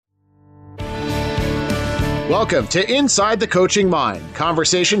Welcome to Inside the Coaching Mind,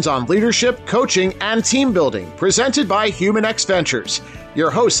 conversations on leadership, coaching, and team building, presented by HumanX Ventures. Your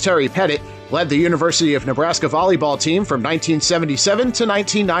host, Terry Pettit, led the University of Nebraska volleyball team from 1977 to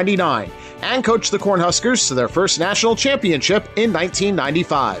 1999 and coached the Cornhuskers to their first national championship in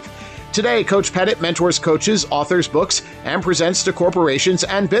 1995. Today, Coach Pettit mentors coaches, authors books, and presents to corporations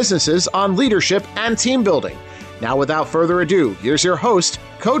and businesses on leadership and team building. Now, without further ado, here's your host,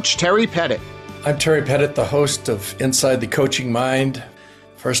 Coach Terry Pettit. I'm Terry Pettit, the host of Inside the Coaching Mind.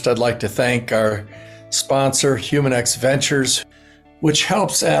 First, I'd like to thank our sponsor, HumanX Ventures, which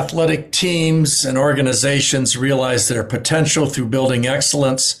helps athletic teams and organizations realize their potential through building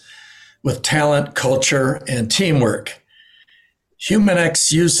excellence with talent, culture, and teamwork.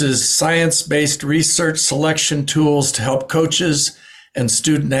 HumanX uses science-based research selection tools to help coaches and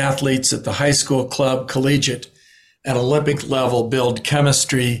student athletes at the high school, club, collegiate, and Olympic level build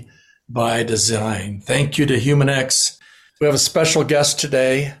chemistry by design. Thank you to HumanX. We have a special guest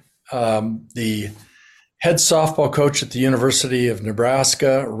today, the head softball coach at the University of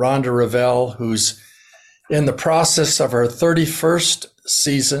Nebraska, Rhonda Revelle, who's in the process of her 31st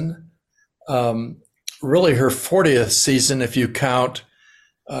season, really her 40th season if you count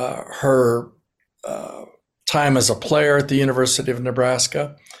her time as a player at the University of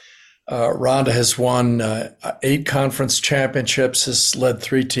Nebraska. Rhonda has won 8 conference championships, has led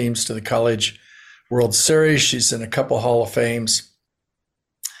 3 teams to the College World Series. She's in a couple Hall of Fames.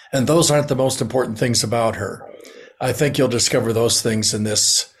 And those aren't the most important things about her. I think you'll discover those things in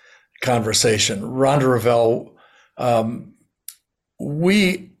this conversation. Rhonda Revelle,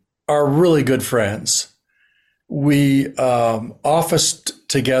 we are really good friends. We officed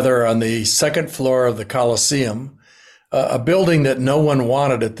together on the second floor of the Coliseum, a building that no one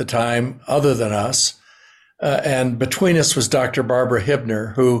wanted at the time other than us. And between us was Dr. Barbara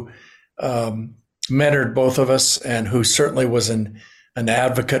Hibner, who mentored both of us and who certainly was an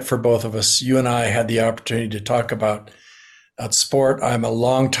advocate for both of us. You and I had the opportunity to talk about sport. I'm a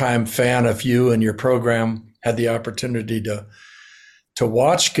longtime fan of you and your program, had the opportunity to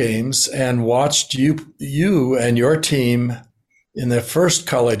watch games and watched you and your team in the first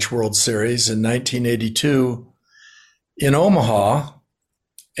College World Series in 1982 in Omaha,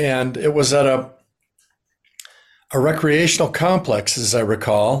 and it was at a recreational complex, as I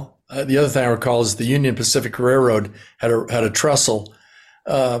recall. The other thing I recall is the Union Pacific Railroad had a trestle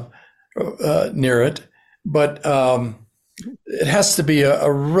near it, but it has to be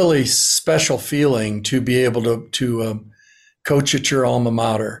a really special feeling to be able to coach at your alma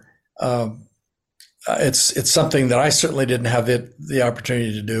mater. It's something that I certainly didn't have the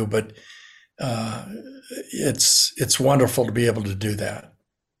opportunity to do, but it's wonderful to be able to do that.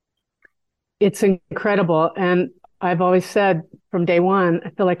 It's incredible. And I've always said from day one,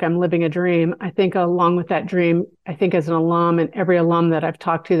 I feel like I'm living a dream. I think along with that dream, I think as an alum and every alum that I've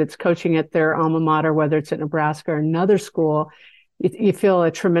talked to that's coaching at their alma mater, whether it's at Nebraska or another school, you feel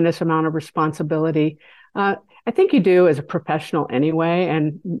a tremendous amount of responsibility. I think you do as a professional anyway,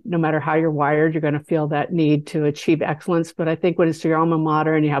 and no matter how you're wired, you're going to feel that need to achieve excellence. But I think when it's your alma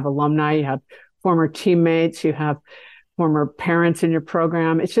mater and you have alumni, you have former teammates, you have former parents in your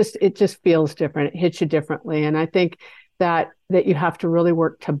program, it just feels different. It hits you differently. And I think that you have to really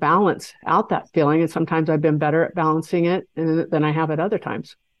work to balance out that feeling. And sometimes I've been better at balancing it than I have at other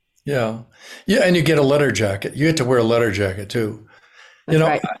times. Yeah. And you get a letter jacket. You get to wear a letter jacket too. That's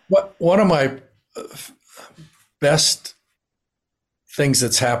right. One of my best things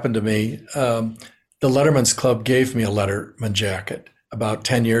that's happened to me, the Letterman's Club gave me a Letterman jacket about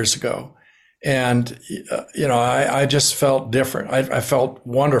 10 years ago. And, I just felt different. I felt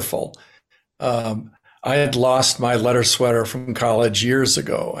wonderful. I had lost my letter sweater from college years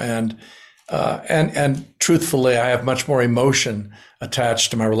ago. And truthfully, I have much more emotion attached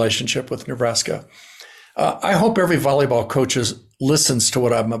to my relationship with Nebraska. I hope every volleyball coach listens to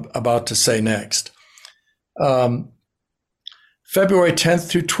what I'm about to say next. February 10th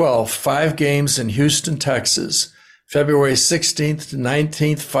through 12th, 5 games in Houston, Texas. February 16th to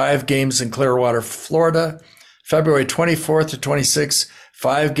 19th, 5 games in Clearwater, Florida. February 24th to 26th,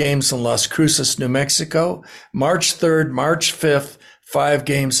 5 games in Las Cruces, New Mexico. March 3rd, March 5th, 5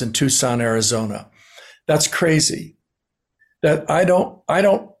 games in Tucson, Arizona. That's crazy. That I don't,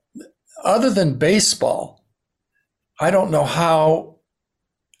 other than baseball, I don't know how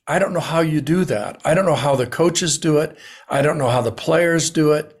you do that. I don't know how the coaches do it. I don't know how the players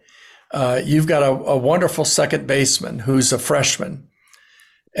do it. You've got a wonderful second baseman who's a freshman.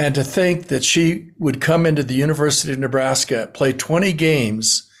 And to think that she would come into the University of Nebraska, play 20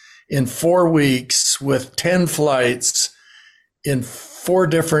 games in 4 weeks with 10 flights in 4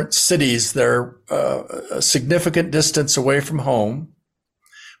 different cities that are a significant distance away from home.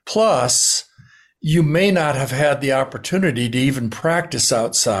 Plus, you may not have had the opportunity to even practice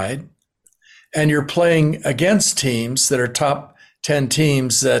outside. And you're playing against teams that are top 10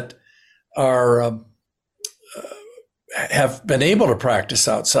 teams that are have been able to practice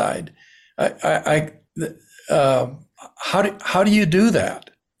outside. How do you do that?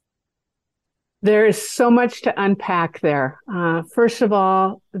 There is so much to unpack there. First of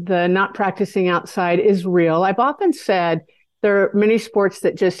all, the not practicing outside is real. I've often said there are many sports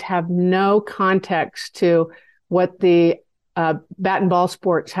that just have no context to what the bat and ball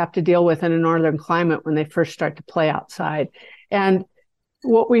sports have to deal with in a northern climate when they first start to play outside. And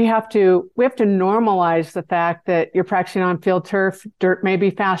what we have to normalize the fact that you're practicing on field turf. Dirt may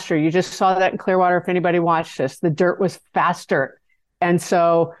be faster. You just saw that in Clearwater. If anybody watched this, the dirt was faster. And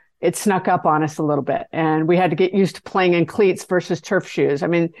so it snuck up on us a little bit. And we had to get used to playing in cleats versus turf shoes. I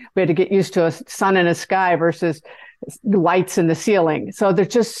mean, we had to get used to a sun in the sky versus lights in the ceiling. So there's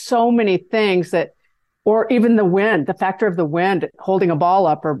just so many things that, or even the wind, the factor of the wind, holding a ball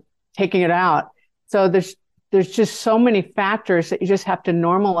up or taking it out. So there's just so many factors that you just have to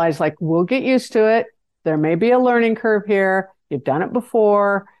normalize. Like, we'll get used to it. There may be a learning curve here. You've done it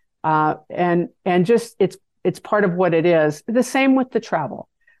before. And just, it's part of what it is. The same with the travel.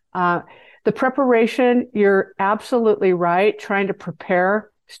 The preparation, you're absolutely right. Trying to prepare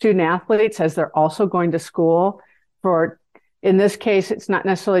student athletes as they're also going to school for, in this case, it's not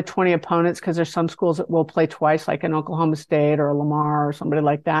necessarily 20 opponents because there's some schools that will play twice, like an Oklahoma State or a Lamar or somebody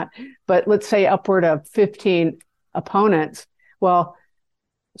like that. But let's say upward of 15 opponents. Well,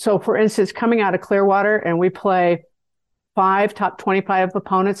 so for instance, coming out of Clearwater, and we play 5 top 25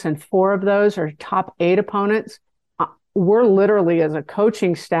 opponents, and 4 of those are top 8 opponents. We're literally, as a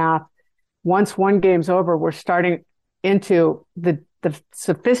coaching staff, once one game's over, we're starting into the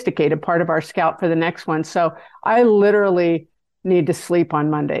sophisticated part of our scout for the next one. So I literally need to sleep on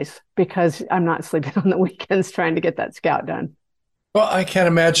Mondays because I'm not sleeping on the weekends trying to get that scout done. Well, I can't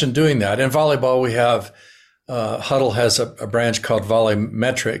imagine doing that. In volleyball, we have, Hudl has a branch called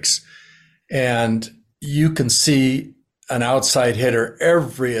VolleyMetrics, and you can see an outside hitter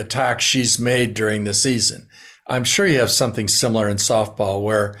every attack she's made during the season. I'm sure you have something similar in softball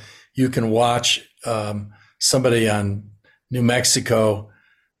where you can watch somebody on New Mexico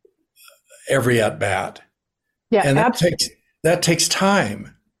every at bat. Yeah, and absolutely. That takes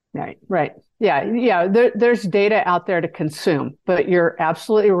time. Right. Yeah. There's data out there to consume, but you're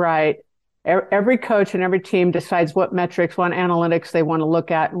absolutely right. Every coach and every team decides what metrics, what analytics they want to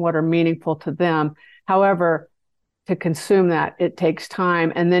look at and what are meaningful to them. However, to consume that, it takes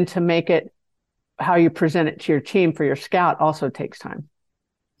time. And then to make it how you present it to your team for your scout also takes time.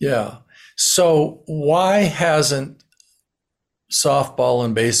 Yeah. So why hasn't softball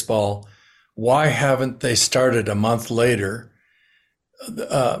and baseball, why haven't they started a month later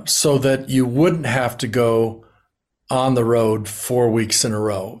so that you wouldn't have to go on the road 4 weeks in a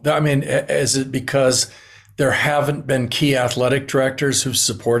row? I mean, is it because there haven't been key athletic directors who've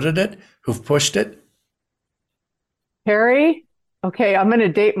supported it, who've pushed it? Harry, okay, I'm going to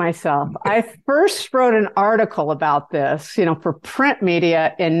date myself. I first wrote an article about this, for print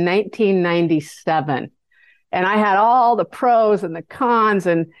media in 1997. And I had all the pros and the cons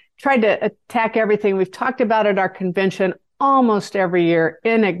and tried to attack everything. We've talked about at our convention almost every year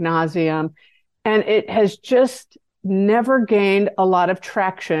in ad nauseum. And it has just never gained a lot of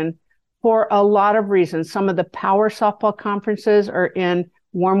traction for a lot of reasons. Some of the power softball conferences are in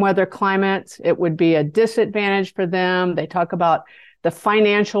warm weather climates. It would be a disadvantage for them. They talk about the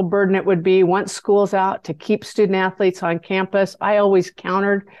financial burden it would be once school's out to keep student athletes on campus. I always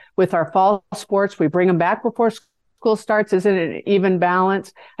countered with our fall sports. We bring them back before school starts. Isn't it an even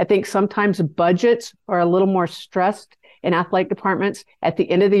balance? I think sometimes budgets are a little more stressed in athletic departments at the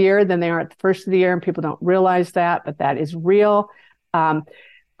end of the year than they are at the first of the year. And people don't realize that, but that is real.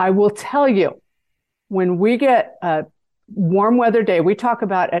 I will tell you, when we get a warm weather day, we talk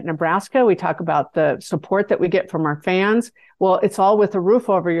about at Nebraska, we talk about the support that we get from our fans. Well, it's all with a roof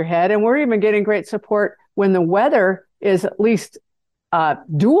over your head. And we're even getting great support when the weather is at least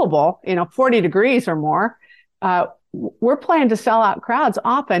doable, 40 degrees or more. We're planning to sell out crowds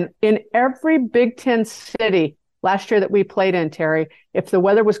often in every Big Ten city last year that we played in, Terry. If the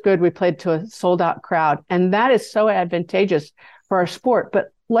weather was good, we played to a sold out crowd. And that is so advantageous for our sport.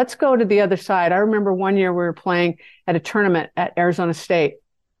 But let's go to the other side. I remember one year we were playing at a tournament at Arizona State.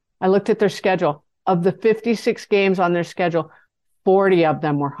 I looked at their schedule. Of the 56 games on their schedule, 40 of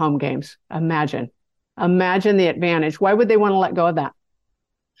them were home games. Imagine the advantage. Why would they want to let go of that?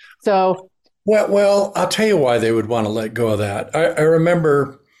 So Well, I'll tell you why they would want to let go of that. I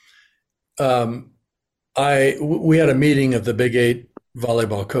remember um, we had a meeting of the Big Eight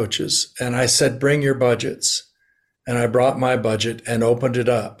volleyball coaches, and I said, "Bring your budgets," and I brought my budget and opened it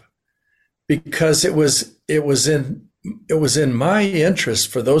up because it was in my interest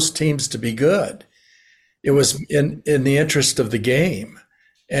for those teams to be good. It was in the interest of the game,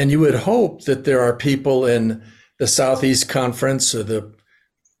 and you would hope that there are people in the Southeast Conference or the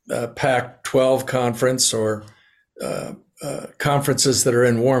Pac-12 conference or conferences that are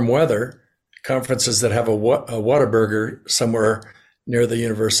in warm weather, conferences that have a Whataburger somewhere near the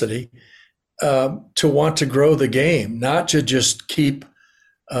university, to want to grow the game, not to just keep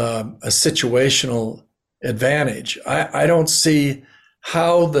a situational advantage. I don't see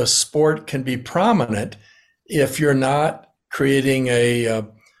how the sport can be prominent if you're not creating a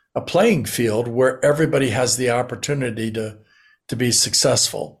playing field where everybody has the opportunity to be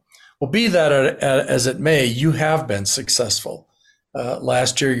successful. Well, be that as it may, you have been successful.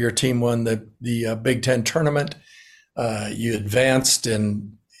 Last year, your team won the Big Ten tournament. You advanced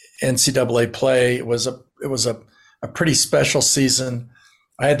in NCAA play. It was a pretty special season.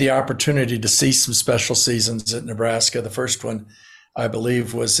 I had the opportunity to see some special seasons at Nebraska. The first one, I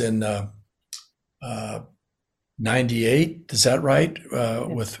believe, was in '98. Is that right?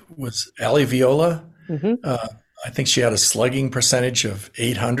 With Allie Viola. Mm-hmm. I think she had a slugging percentage of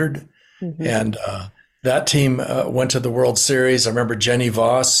 800. Mm-hmm. And that team went to the World Series. I remember Jenny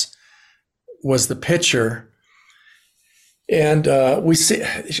Voss was the pitcher. And we see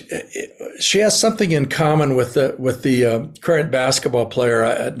she has something in common with the current basketball player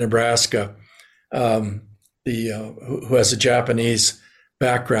at Nebraska, who has a Japanese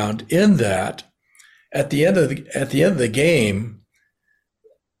background. In that, at the end of the game,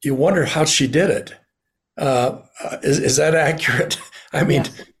 you wonder how she did it. Is that accurate? I mean,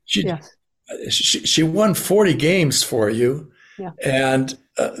 yes. She won 40 games for you, and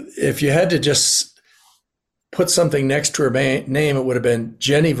if you had to just put something next to her name, it would have been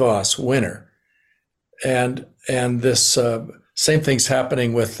Jenny Voss, winner. And this same thing's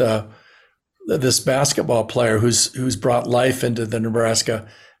happening with this basketball player who's brought life into the Nebraska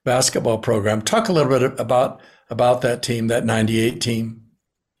basketball program. Talk a little bit about that team, that '98 team.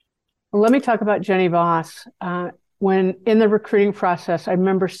 Well, let me talk about Jenny Voss. When in the recruiting process, I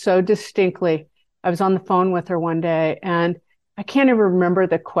remember so distinctly, I was on the phone with her one day, and I can't even remember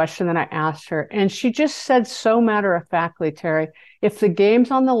the question that I asked her. And she just said so matter-of-factly, Terry, if the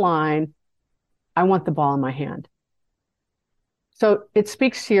game's on the line, I want the ball in my hand. So it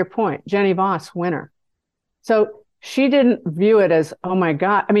speaks to your point, Jenny Voss, winner. So she didn't view it as, oh my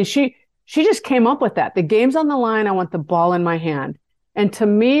God. I mean, she just came up with that. The game's on the line, I want the ball in my hand. And to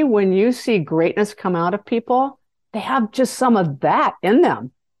me, when you see greatness come out of people, they have just some of that in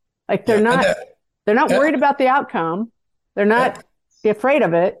them. Like they're not worried about the outcome. They're not afraid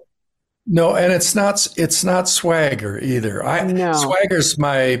of it. No, and it's not swagger either. No. Swagger's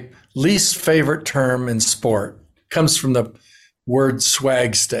my least favorite term in sport. It comes from the word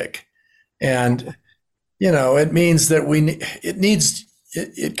swag stick. And it means that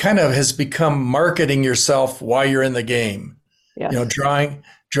it kind of has become marketing yourself while you're in the game. Yes.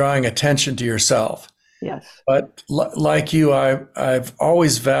 Drawing attention to yourself. Yes. But like you, I've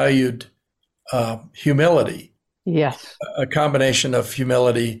always valued humility. Yes. A combination of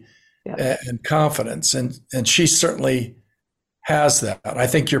humility and confidence. And she certainly has that. I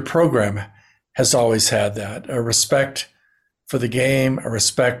think your program has always had that, a respect for the game, a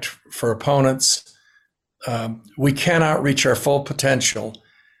respect for opponents. We cannot reach our full potential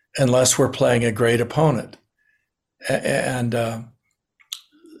unless we're playing a great opponent. And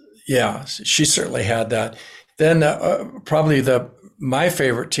she certainly had that. Then probably my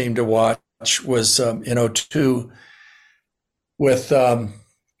favorite team to watch was in '02 with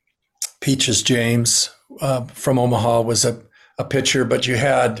Peaches James from Omaha was a pitcher, but you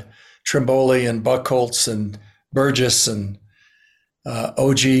had Trimboli and Buchholz and Burgess and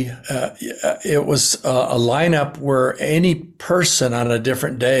OG. It was a lineup where any person on a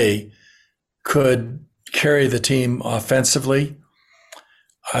different day could carry the team offensively.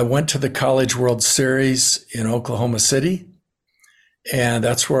 I went to the College World Series in Oklahoma City, and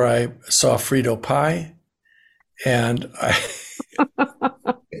that's where I saw Frito Pie. And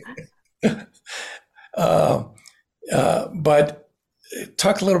but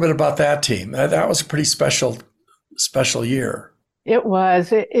talk a little bit about that team. That was a pretty special year. It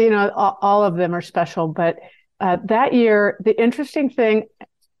was. All of them are special, but that year, the interesting thing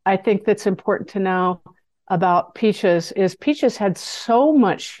I think that's important to know about Peaches is Peaches had so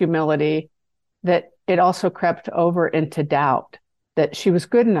much humility that it also crept over into doubt that she was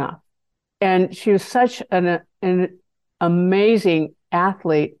good enough. And she was such an amazing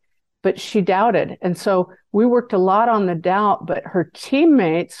athlete, but she doubted. And so we worked a lot on the doubt, but her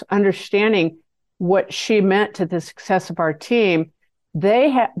teammates, understanding what she meant to the success of our team,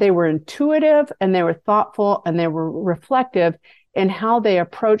 they were intuitive and they were thoughtful and they were reflective in how they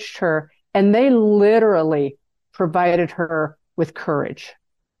approached her. And they literally provided her with courage.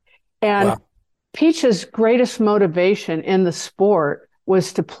 And wow. Peach's greatest motivation in the sport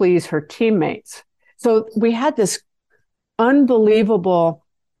was to please her teammates. So we had this unbelievable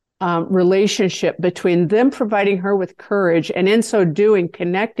relationship between them providing her with courage and in so doing,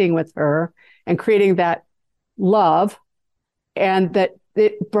 connecting with her and creating that love, and that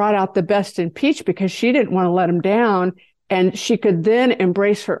it brought out the best in Peach because she didn't want to let them down. And she could then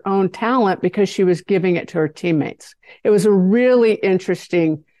embrace her own talent because she was giving it to her teammates. It was a really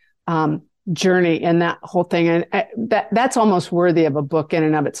interesting journey in that whole thing. And that's almost worthy of a book in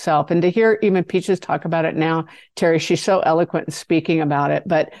and of itself. And to hear even Peaches talk about it now, Terry, she's so eloquent in speaking about it,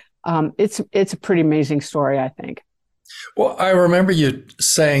 but it's a pretty amazing story, I think. Well, I remember you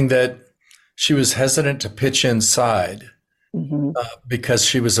saying that she was hesitant to pitch inside because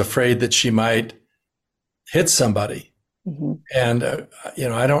she was afraid that she might hit somebody. Mm-hmm. And,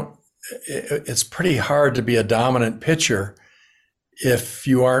 it's pretty hard to be a dominant pitcher if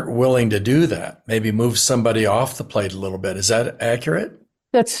you aren't willing to do that, maybe move somebody off the plate a little bit. Is that accurate?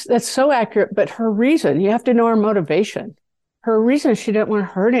 That's so accurate. But her reason, you have to know her motivation. Her reason, she didn't want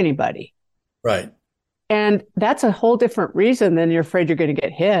to hurt anybody. Right. And that's a whole different reason than you're afraid you're going to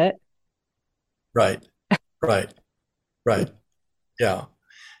get hit. Right. Yeah.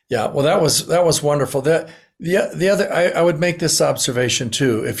 Well, that was wonderful. The other, I would make this observation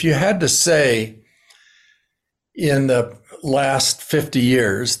too. If you had to say in the last 50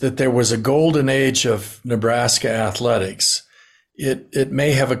 years that there was a golden age of Nebraska athletics, it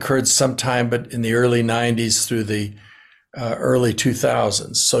may have occurred sometime, but in the early 90s through the early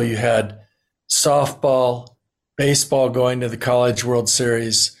 2000s. So you had softball, baseball going to the College World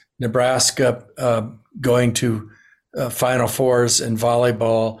Series, Nebraska going to Final Fours in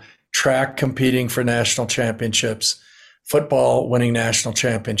volleyball, track competing for national championships, football winning national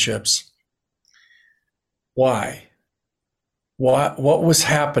championships. Why? What was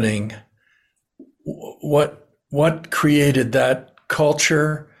happening? What created that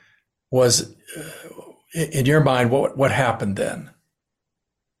culture? Was in your mind, what happened then?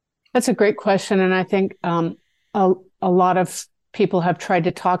 That's a great question, and I think a lot of people have tried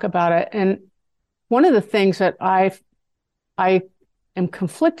to talk about it. And one of the things that I am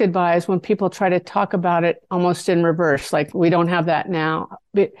conflicted by is when people try to talk about it almost in reverse, like we don't have that now.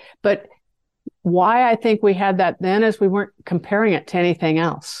 But why I think we had that then is we weren't comparing it to anything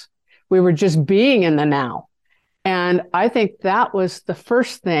else. We were just being in the now. And I think that was the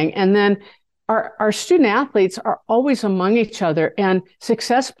first thing. And then our student athletes are always among each other, and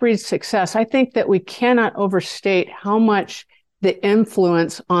success breeds success. I think that we cannot overstate how much the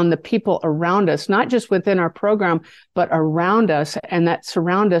influence on the people around us, not just within our program, but around us and that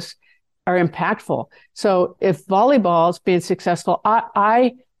surround us, are impactful. So if volleyball is being successful,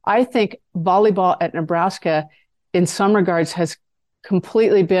 I think volleyball at Nebraska in some regards has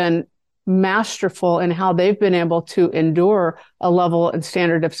completely been masterful in how they've been able to endure a level and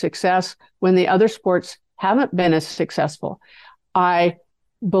standard of success when the other sports haven't been as successful. I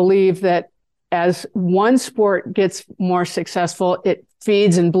believe that as one sport gets more successful, it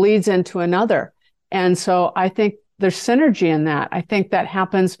feeds and bleeds into another. And so I think there's synergy in that. I think that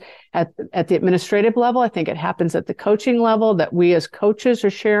happens at the administrative level. I think it happens at the coaching level, that we as coaches are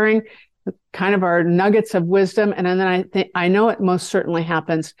sharing kind of our nuggets of wisdom. And then I know it most certainly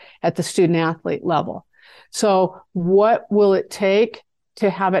happens at the student athlete level. So what will it take to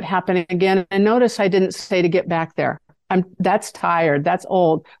have it happen again? And notice I didn't say to get back there. That's tired. That's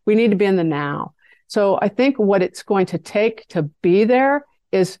old. We need to be in the now. So I think what it's going to take to be there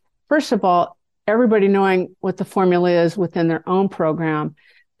is, first of all, everybody knowing what the formula is within their own program,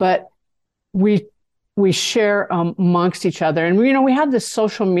 but we share amongst each other. And we have this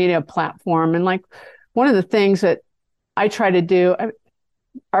social media platform. And like one of the things that I try to do,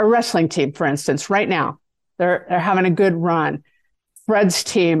 our wrestling team, for instance, right now, they're having a good run. Fred's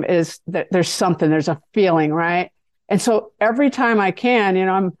team there's a feeling, right? And so every time I can,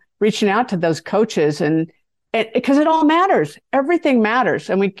 I'm reaching out to those coaches and because it all matters. Everything matters,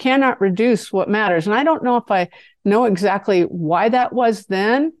 and we cannot reduce what matters. And I don't know if I know exactly why that was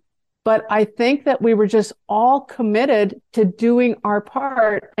then, but I think that we were just all committed to doing our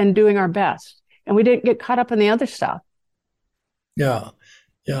part and doing our best. And we didn't get caught up in the other stuff. Yeah.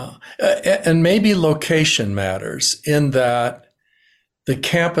 And maybe location matters in that the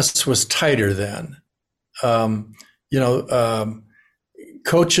campus was tighter then. Um, you know,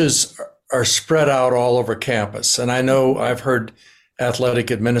 coaches are spread out all over campus. And I know I've heard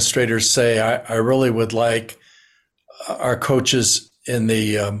athletic administrators say, I really would like our coaches in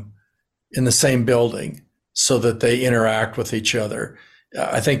the same building so that they interact with each other.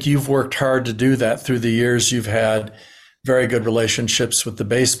 I think you've worked hard to do that through the years. You've had very good relationships with the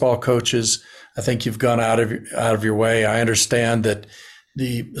baseball coaches. I think you've gone out of your way. I understand that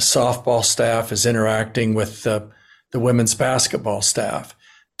the softball staff is interacting with the women's basketball staff.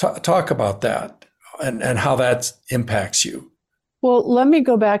 Talk about that and how that impacts you. Well, let me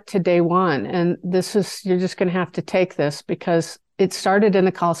go back to day one. And you're just going to have to take this because it started in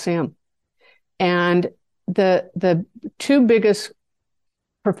the Coliseum. And the two biggest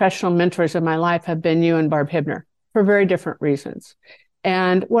professional mentors of my life have been you and Barb Hibner for very different reasons.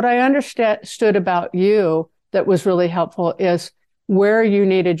 And what I understood about you that was really helpful is where you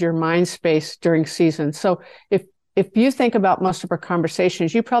needed your mind space during season. So if you think about most of our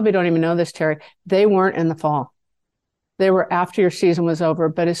conversations, you probably don't even know this, Terry, they weren't in the fall. They were after your season was over.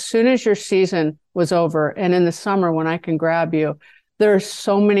 But as soon as your season was over and in the summer when I can grab you, there are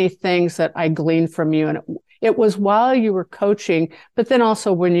so many things that I gleaned from you. And it was while you were coaching, but then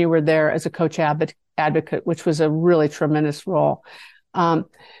also when you were there as a coach advocate, which was a really tremendous role.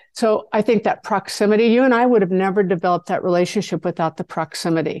 So I think that proximity, you and I would have never developed that relationship without the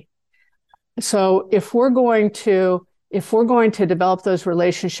proximity. So if we're going to develop those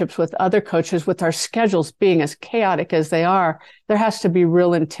relationships with other coaches, with our schedules being as chaotic as they are, there has to be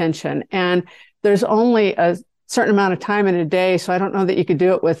real intention. And there's only a certain amount of time in a day. So I don't know that you could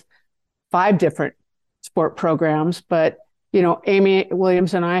do it with 5 different sport programs, but, you know, Amy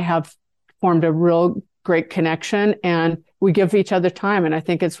Williams and I have formed a real great connection and we give each other time. And I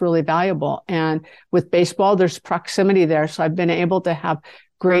think it's really valuable. And with baseball, there's proximity there. So I've been able to have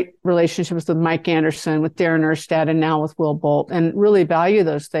great relationships with Mike Anderson, with Darren Erstad, and now with Will Bolt, and really value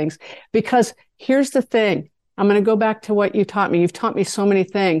those things. Because here's the thing. I'm going to go back to what you taught me. You've taught me so many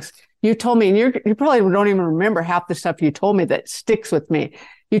things. You told me, and you probably don't even remember half the stuff you told me that sticks with me.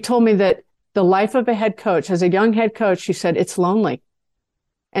 You told me that the life of a head coach, as a young head coach, you said it's lonely.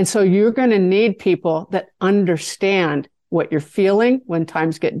 And so you're going to need people that understand what you're feeling when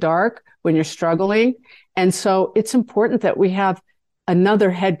times get dark, when you're struggling. And so it's important that we have another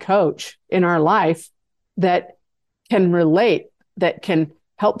head coach in our life that can relate, that can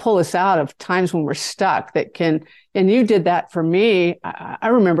help pull us out of times when we're stuck, and you did that for me. I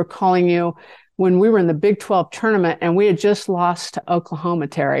remember calling you when we were in the Big 12 tournament and we had just lost to Oklahoma,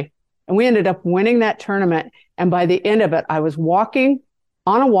 Terry, and we ended up winning that tournament. And by the end of it, I was walking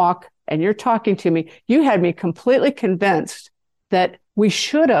on a walk and you're talking to me. You had me completely convinced that we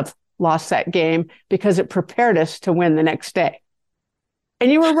should have lost that game because it prepared us to win the next day.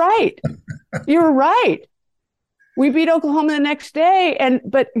 And you were right. You were right. We beat Oklahoma the next day.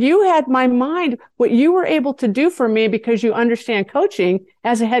 But you had my mind. What you were able to do for me, because you understand coaching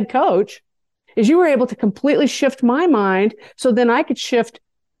as a head coach, is you were able to completely shift my mind. So then I could shift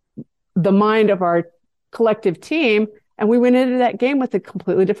the mind of our collective team. And we went into that game with a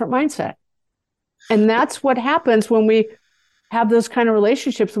completely different mindset. And that's what happens when we have those kind of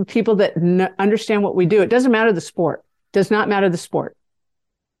relationships with people that understand what we do. It doesn't matter the sport. Does not matter the sport.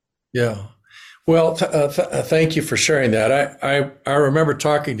 Yeah. Well, thank you for sharing that. I remember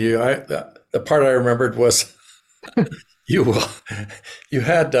talking to you. The part I remembered was you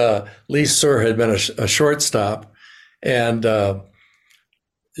had Lee Suhr had been a shortstop, and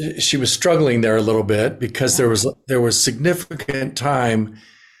she was struggling there a little bit because there was significant time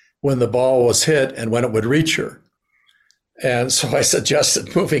when the ball was hit and when it would reach her. And so I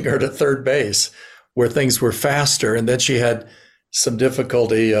suggested moving her to third base where things were faster, and then she had some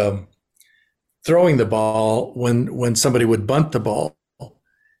difficulty throwing the ball when somebody would bunt the ball.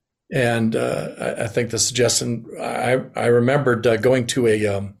 And I think the suggestion, I remembered going to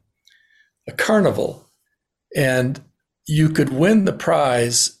a carnival, and you could win the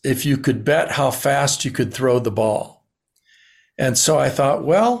prize if you could bet how fast you could throw the ball. And so I thought,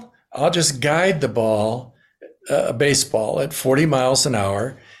 well, I'll just guide the ball, a baseball, at 40 miles an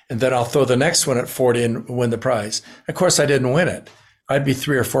hour, and then I'll throw the next one at 40 and win the prize. Of course, I didn't win it. I'd be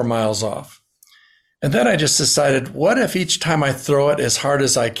 3 or 4 miles off. And then I just decided, what if each time I throw it as hard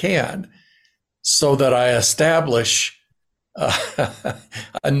as I can so that I establish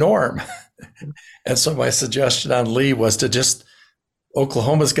a norm? And so my suggestion on Lee was to just,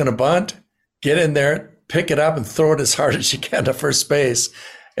 Oklahoma's going to bunt, get in there, pick it up and throw it as hard as you can to first base.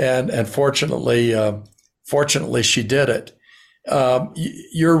 And fortunately she did it.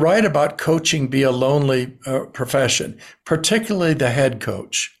 You're right about coaching be a lonely profession, particularly the head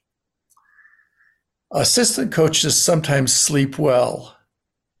coach. Assistant coaches sometimes sleep well.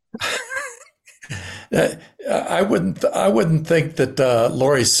 I wouldn't think that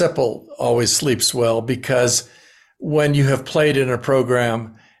Lori Sipple always sleeps well, because when you have played in a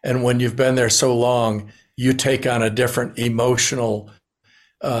program and when you've been there so long, you take on a different emotional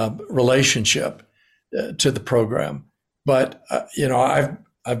relationship to the program. But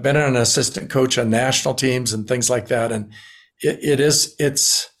I've been an assistant coach on national teams and things like that, and it's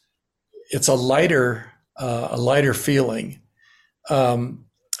a lighter feeling.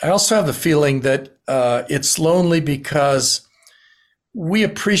 I also have the feeling that it's lonely because we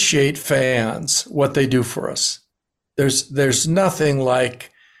appreciate fans, what they do for us. There's nothing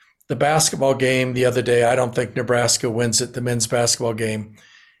like the basketball game the other day. I don't think Nebraska wins at the men's basketball game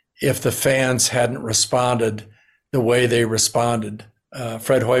if the fans hadn't responded the way they responded.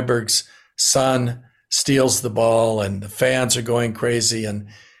 Fred Hoiberg's son steals the ball and the fans are going crazy, and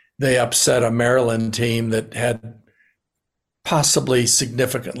they upset a Maryland team that had possibly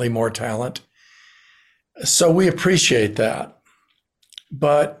significantly more talent. So we appreciate that.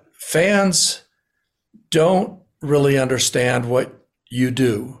 But fans don't really understand what you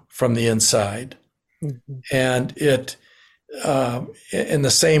do from the inside. Mm-hmm. And it, in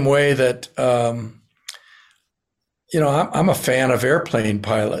the same way that, I'm a fan of airplane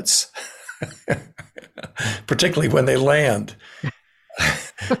pilots, particularly when they land.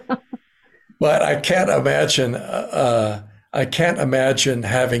 But I can't imagine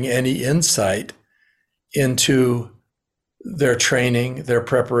having any insight into their training, their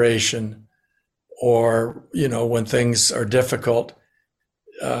preparation, or when things are difficult,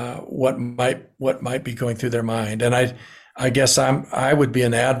 what might be going through their mind. And I guess I would be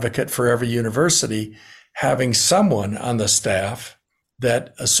an advocate for every university having someone on the staff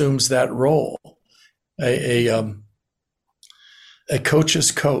that assumes that role, a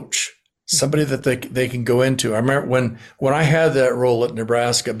coach's coach. Somebody that they can go into. I remember when I had that role at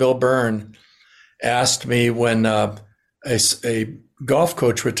Nebraska, Bill Byrne asked me when a golf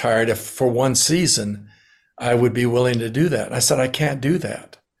coach retired if for one season I would be willing to do that. I said, I can't do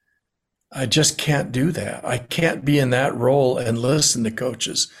that. I just can't do that. I can't be in that role and listen to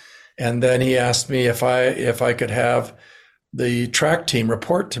coaches. And then he asked me if I could have the track team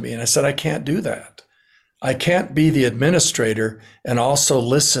report to me. And I said, I can't do that. I can't be the administrator and also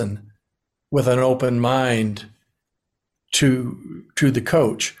listen with an open mind to the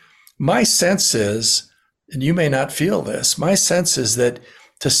coach. My sense is, and you may not feel this, my sense is that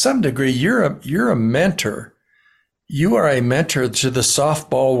to some degree you're a mentor. You are a mentor to the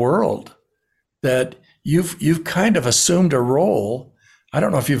softball world, that you've kind of assumed a role. I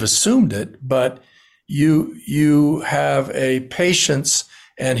don't know if you've assumed it, but you have a patience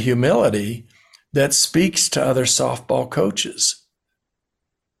and humility that speaks to other softball coaches.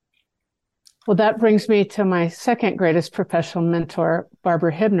 Well, that brings me to my second greatest professional mentor,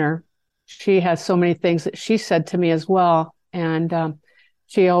 Barbara Hibner. She has so many things that she said to me as well. And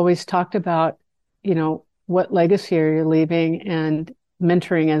she always talked about, what legacy are you leaving? And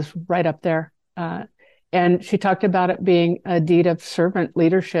mentoring is right up there. And she talked about it being a deed of servant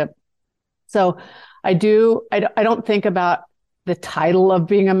leadership. So I don't think about the title of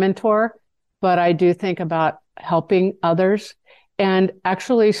being a mentor, but I do think about helping others. And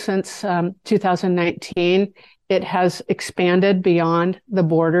actually, since 2019, it has expanded beyond the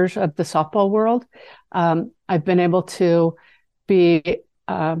borders of the softball world. I've been able to be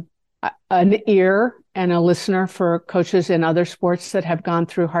an ear and a listener for coaches in other sports that have gone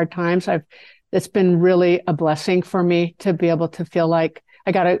through hard times. It's been really a blessing for me to be able to feel like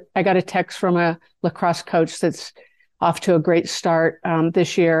I got a text from a lacrosse coach that's off to a great start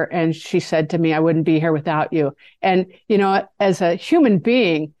this year. And she said to me, I wouldn't be here without you. And, as a human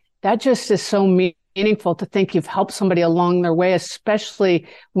being, that just is so meaningful to think you've helped somebody along their way, especially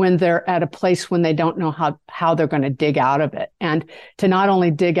when they're at a place when they don't know how they're going to dig out of it. And to not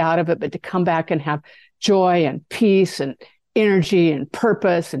only dig out of it, but to come back and have joy and peace and energy and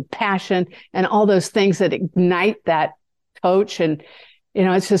purpose and passion and all those things that ignite that coach. And,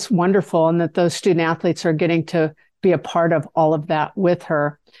 it's just wonderful. And that those student athletes are getting to be a part of all of that with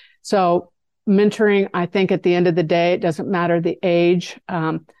her. So mentoring, I think at the end of the day, it doesn't matter the age.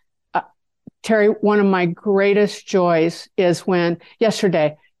 Terry, one of my greatest joys is when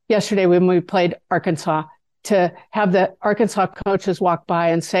yesterday when we played Arkansas, to have the Arkansas coaches walk by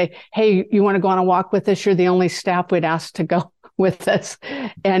and say, hey, you want to go on a walk with us? You're the only staff we'd asked to go with us.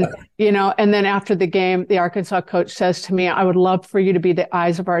 And, and then after the game, the Arkansas coach says to me, I would love for you to be the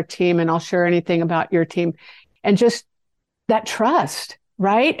eyes of our team and I'll share anything about your team. And just that trust,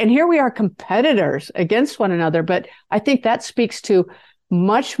 right? And here we are competitors against one another, but I think that speaks to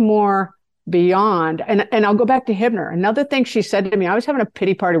much more beyond. And I'll go back to Hibner. Another thing she said to me, I was having a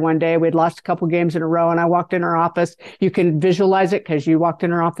pity party one day. We'd lost a couple games in a row, and I walked in her office. You can visualize it because you walked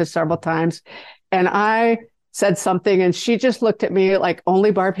in her office several times. And I said something, and she just looked at me like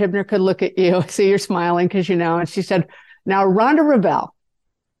only Barb Hibner could look at you. See, you're smiling because you know. And she said, now, Rhonda Revelle,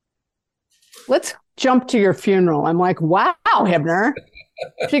 let's jump to your funeral. I'm like, wow, Hibner.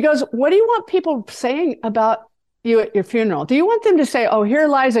 She goes, what do you want people saying about you at your funeral? Do you want them to say, oh, here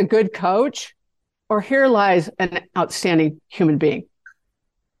lies a good coach, or here lies an outstanding human being?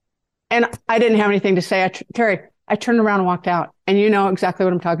 And I didn't have anything to say. Terry, I turned around and walked out, and you know exactly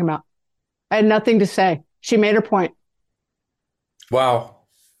what I'm talking about. I had nothing to say. She made her point. Wow.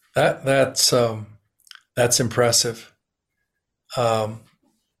 That's impressive.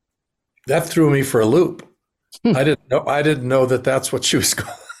 That threw me for a loop. I didn't know that that's what she was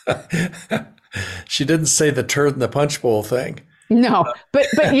going. She didn't say the turd in the punch bowl thing. No, but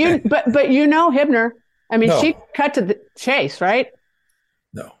you know Hibner. I mean, No. She cut to the chase, right?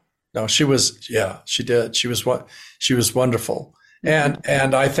 No, she was. Yeah, she did. She was wonderful, and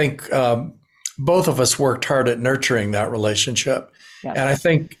I think both of us worked hard at nurturing that relationship, Yes. and I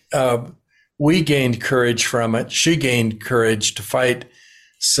think we gained courage from it. She gained courage to fight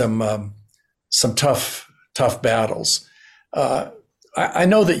some tough battles. I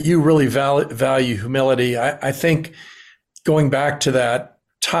know that you really value humility. I think going back to that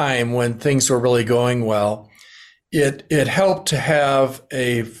time when things were really going well, it helped to have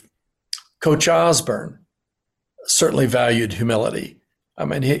Coach Osborne certainly valued humility. I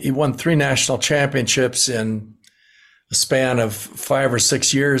mean, he won 3 national championships in a span of 5 or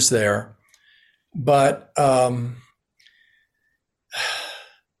 6 years there. But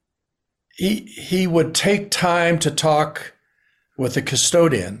he would take time to talk with the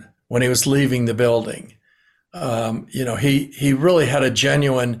custodian when he was leaving the building. He really had a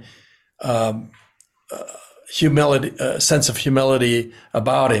genuine sense of humility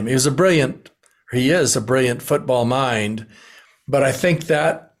about him. He is a brilliant football mind, but I think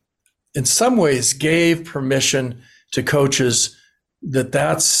that in some ways gave permission to coaches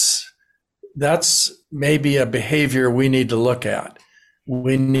that's maybe a behavior we need to look at.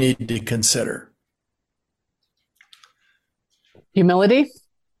 We need to consider. Humility?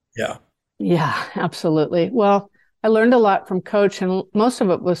 Yeah. Yeah, absolutely. Well, I learned a lot from Coach, and most of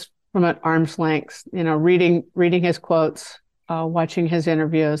it was from at arm's length, reading his quotes, watching his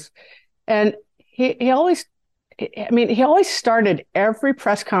interviews. And he always started every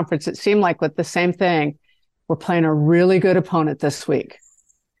press conference, it seemed like, with the same thing. We're playing a really good opponent this week.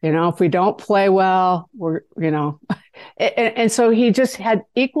 If we don't play well, and so he just had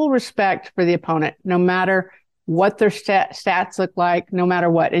equal respect for the opponent, no matter what their stats look like, no matter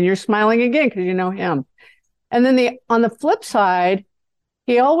what. And you're smiling again because you know him. And then on the flip side,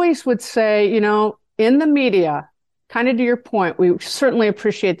 he always would say, in the media, kind of to your point, we certainly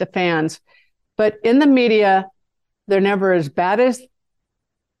appreciate the fans, but in the media, they're never as bad as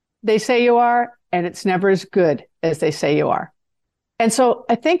they say you are, and it's never as good as they say you are. And so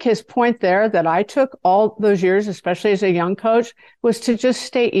I think his point there that I took all those years, especially as a young coach, was to just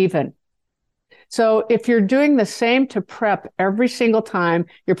stay even. So if you're doing the same to prep every single time,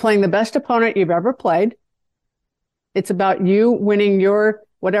 you're playing the best opponent you've ever played. It's about you winning your,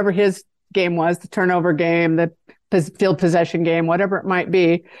 whatever his game was, the turnover game, the field possession game, whatever it might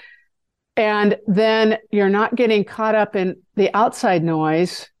be. And then you're not getting caught up in the outside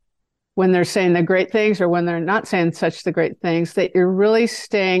noise when they're saying the great things or when they're not saying such the great things, that you're really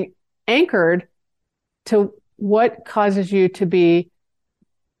staying anchored to what causes you to be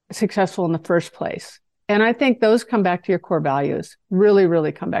successful in the first place. And I think those come back to your core values, really,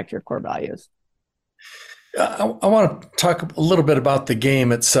 really come back to your core values. I want to talk a little bit about the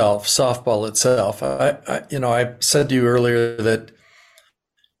game itself, softball itself. I said to you earlier that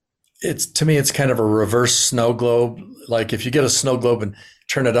to me, it's kind of a reverse snow globe. Like if you get a snow globe and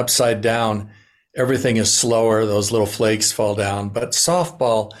turn it upside down, everything is slower. Those little flakes fall down. But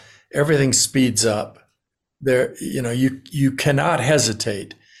softball, everything speeds up. There, you cannot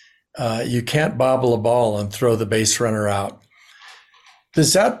hesitate. You can't bobble a ball and throw the base runner out.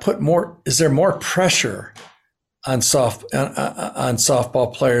 Is there more pressure on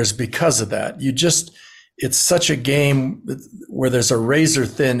softball players because of that? It's such a game where there's a razor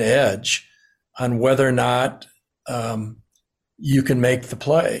thin edge on whether or not you can make the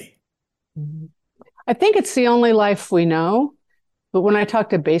play. I think it's the only life we know. But when I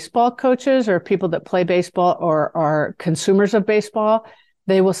talk to baseball coaches or people that play baseball or are consumers of baseball,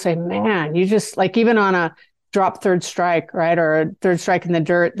 they will say, man, you just like, even on a drop third strike, right? Or a third strike in the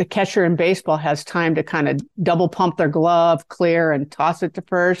dirt. The catcher in baseball has time to kind of double pump their glove, clear, and toss it to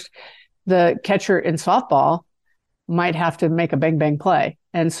first. The catcher in softball might have to make a bang, bang play.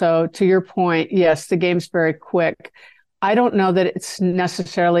 And so to your point, yes, the game's very quick. I don't know that it's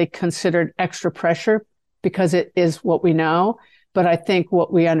necessarily considered extra pressure because it is what we know. But I think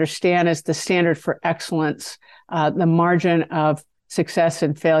what we understand is the standard for excellence, the margin of success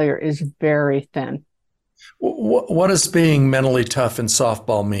and failure is very thin. What does being mentally tough in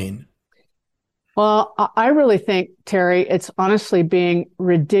softball mean? Well, I really think, Terry, it's honestly being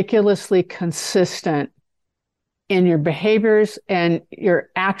ridiculously consistent in your behaviors and your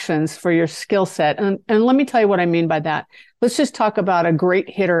actions for your skill set. And let me tell you what I mean by that. Let's just talk about a great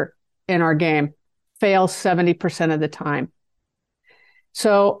hitter in our game, fails 70% of the time.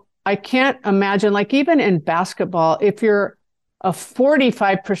 So I can't imagine, like even in basketball, if you're a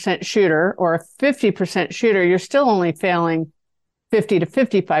 45% shooter or a 50% shooter, you're still only failing 50 to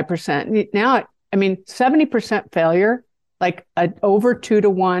 55%. Now, 70% failure, like an over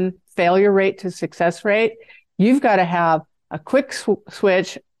 2-to-1 failure rate to success rate, you've got to have a quick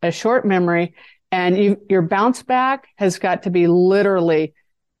switch, a short memory, and your bounce back has got to be literally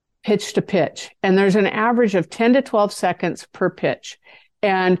pitch to pitch. And there's an average of 10 to 12 seconds per pitch.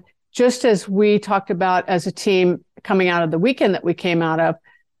 And just as we talked about as a team coming out of the weekend that we came out of,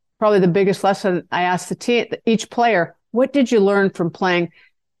 probably the biggest lesson I asked the team, each player, what did you learn from playing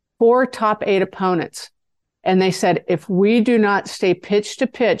 4 top 8 opponents? And they said, if we do not stay pitch to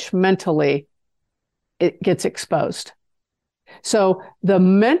pitch mentally, it gets exposed. So the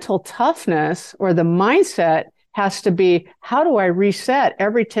mental toughness or the mindset has to be, how do I reset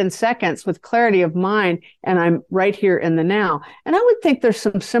every 10 seconds with clarity of mind? And I'm right here in the now. And I would think there's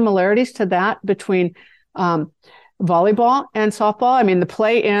some similarities to that between volleyball and softball. The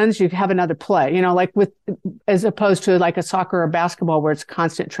play ends, you have another play, like as opposed to like a soccer or basketball where it's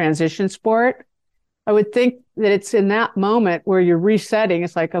constant transition sport. I would think that it's in that moment where you're resetting.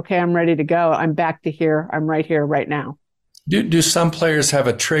 It's like, okay, I'm ready to go. I'm back to here. I'm right here, right now. Do some players have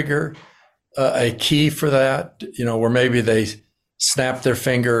a trigger, a key for that, where maybe they snap their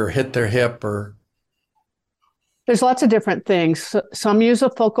finger or hit their hip or? There's lots of different things. Some use a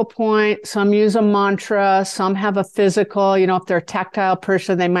focal point, some use a mantra, some have a physical, if they're a tactile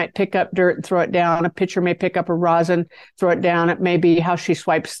person, they might pick up dirt and throw it down. A pitcher may pick up a rosin, throw it down. It may be how she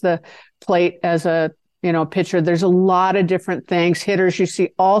swipes the plate as a pitcher. There's a lot of different things. Hitters, you see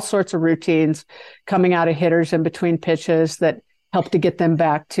all sorts of routines coming out of hitters in between pitches that help to get them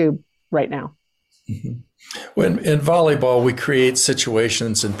back to right now. Mm-hmm. When in volleyball, we create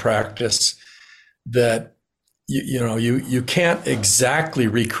situations in practice that you can't exactly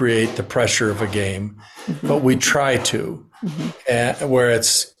recreate the pressure of a game, mm-hmm. but we try to, mm-hmm. Where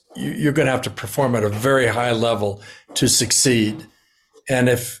you're going to have to perform at a very high level to succeed. And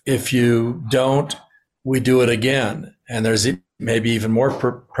if you don't, we do it again. And there's maybe even more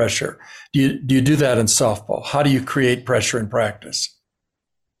pressure. Do you do that in softball? How do you create pressure in practice?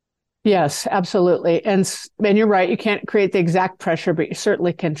 Yes, absolutely. And you're right. You can't create the exact pressure, but you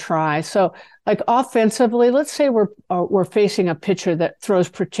certainly can try. So like offensively, let's say we're facing a pitcher that throws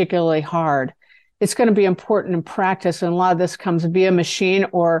particularly hard. It's going to be important in practice. And a lot of this comes via machine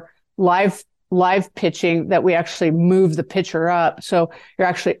or live pitching that we actually move the pitcher up. So you're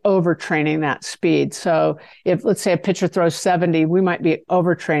actually overtraining that speed. So if, let's say, a pitcher throws 70, we might be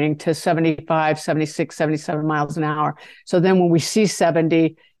overtraining to 75, 76, 77 miles an hour. So then when we see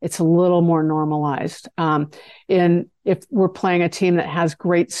 70, it's a little more normalized. If we're playing a team that has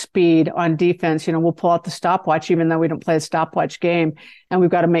great speed on defense, we'll pull out the stopwatch, even though we don't play a stopwatch game, and we've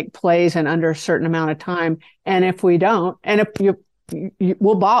got to make plays in under a certain amount of time. And if we don't, and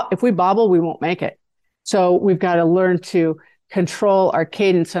if we bobble, we won't make it. So we've got to learn to control our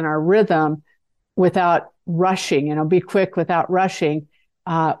cadence and our rhythm without rushing, be quick without rushing,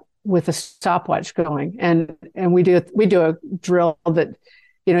 with a stopwatch going. And we do a drill that,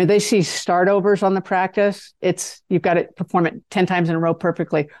 they see start overs on the practice. You've got to perform it 10 times in a row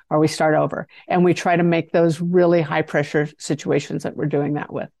perfectly, or we start over. And we try to make those really high pressure situations that we're doing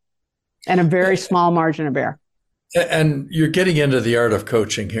that with, and a very small margin of error. And you're getting into the art of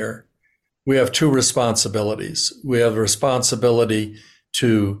coaching here. We have 2 responsibilities. We have a responsibility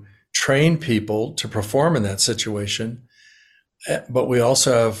to train people to perform in that situation, but we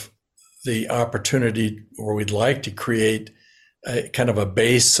also have the opportunity, or we'd like to create a kind of a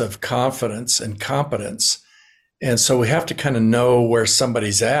base of confidence and competence. And so we have to kind of know where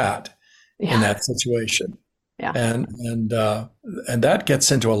somebody's at in that situation. Yeah. And that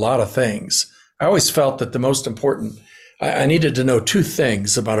gets into a lot of things. I always felt that the most important, I needed to know 2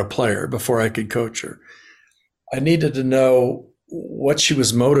 things about a player before I could coach her. I needed to know what she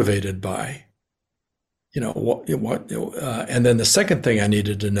was motivated by. And then the second thing I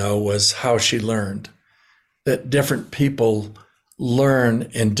needed to know was how she learned. That different people learn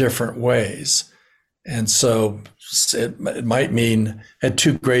in different ways, and so it might mean had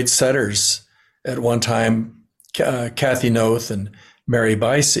two great setters at one time, Kathy Noth and Mary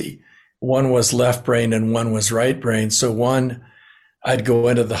Bicey. One was left brain and one was right brain. So one, I'd go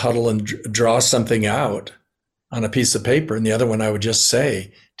into the huddle and draw something out on a piece of paper, and the other one I would just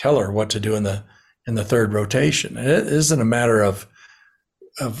tell her what to do in the third rotation. And it isn't a matter of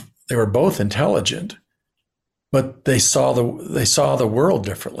they were both intelligent, but they saw the world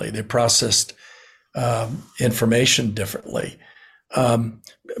differently. They processed information differently.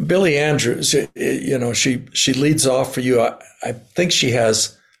 Billie Andrews, she leads off for you. I think she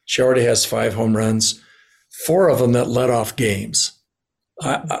already has 5 home runs, 4 of them that led off games.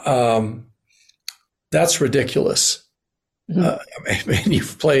 That's ridiculous. Mm-hmm.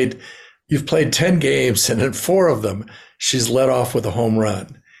 You've played 10 games, and in 4 of them, she's led off with a home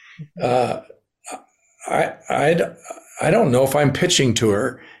run. I don't know if I'm pitching to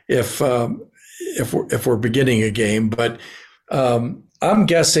her if we're beginning a game, but I'm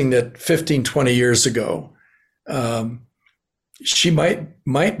guessing that 15, 20 years ago, she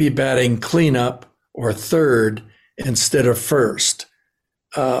might be batting cleanup or third instead of first.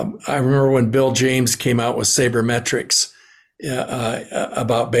 I remember when Bill James came out with sabermetrics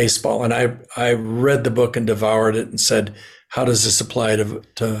about baseball, and I read the book and devoured it and said, how does this apply to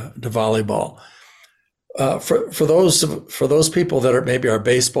volleyball? For those people that are maybe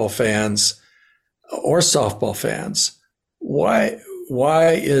baseball fans or softball fans, why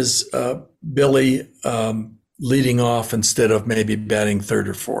is Billie leading off instead of maybe batting third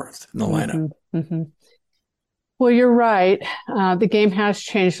or fourth in the lineup? Mm-hmm. Mm-hmm. Well, you're right. The game has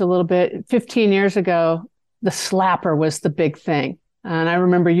changed a little bit. 15 years ago, the slapper was the big thing. And I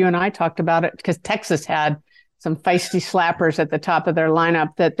remember you and I talked about it because Texas had some feisty slappers at the top of their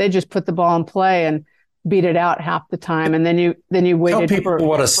lineup that they just put the ball in play and beat it out half the time. And then you waited. Tell people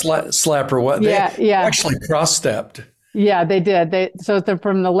what a slapper was. They actually cross-stepped. Yeah, they did. So they're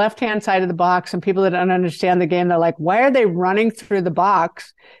from the left-hand side of the box, and people that don't understand the game, they're like, why are they running through the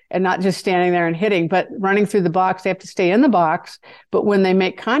box and not just standing there and hitting? But running through the box, they have to stay in the box. But when they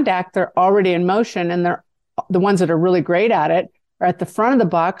make contact, they're already in motion, and they're the ones that are really great at it are at the front of the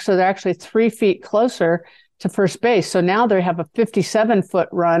box. So they're actually 3 feet closer to first base. So now they have a 57-foot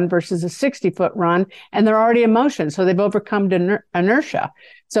run versus a 60-foot run, and they're already in motion. So they've overcome inertia.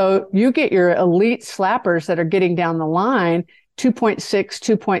 So you get your elite slappers that are getting down the line 2.6,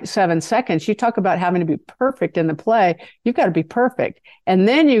 2.7 seconds. You talk about having to be perfect in the play. You've got to be perfect. And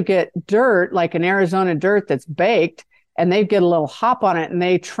then you get dirt, like an Arizona dirt that's baked, and they get a little hop on it, and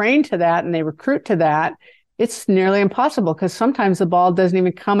they train to that, and they recruit to that. It's nearly impossible because sometimes the ball doesn't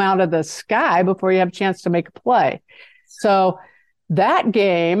even come out of the sky before you have a chance to make a play. So that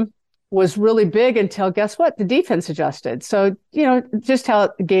game was really big until, guess what? The defense adjusted. So, just how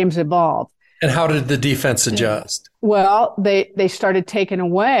the games evolved. And how did the defense adjust? Well, they started taking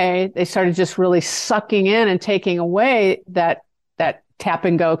away, they started just really sucking in and taking away that tap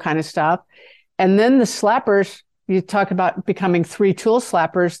and go kind of stuff. And then the slappers, you talk about becoming 3-tool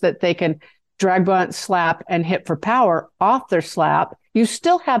slappers that they can drag bunt, slap, and hit for power off their slap. You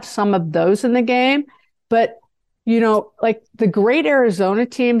still have some of those in the game, but like the great Arizona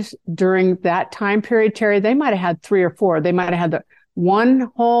teams during that time period, Terry, they might have had 3 or 4. They might have had the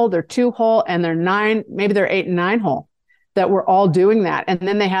 1 hole, their 2 hole, and their 9, maybe their 8 and 9 hole that were all doing that. And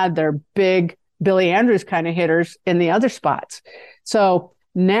then they had their big Billie Andrews kind of hitters in the other spots. So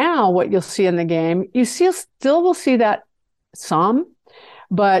now what you'll see in the game, still will see that some,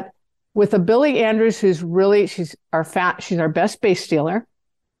 but with a Billie Andrews who's really, she's our best base stealer.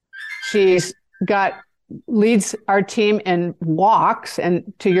 She's leads our team in walks. And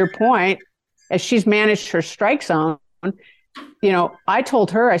to your point, as she's managed her strike zone, I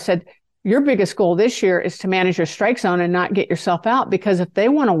told her, I said, your biggest goal this year is to manage your strike zone and not get yourself out, because if they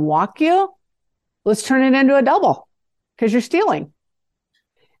want to walk you, let's turn it into a double because you're stealing.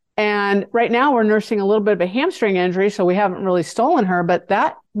 And right now we're nursing a little bit of a hamstring injury, so we haven't really stolen her, but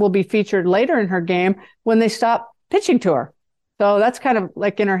that will be featured later in her game when they stop pitching to her. So that's kind of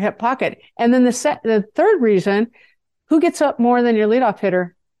like in her hip pocket. And then the third reason, who gets up more than your leadoff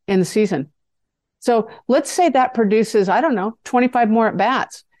hitter in the season? So let's say that produces, 25 more at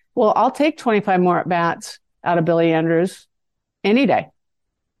bats. Well, I'll take 25 more at bats out of Billie Andrews any day.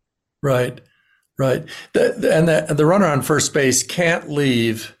 Right. The runner on first base can't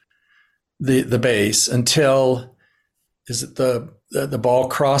leave the base until, is it the the ball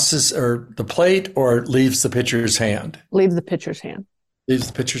crosses or the plate or leaves the pitcher's hand? Leaves the pitcher's hand. Leaves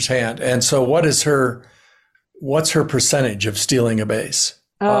the pitcher's hand. And so what's her percentage of stealing a base?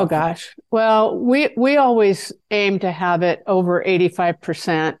 Oh gosh. Well, we always aim to have it over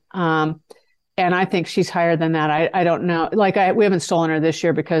 85%. And I think she's higher than that. I don't know. Like we haven't stolen her this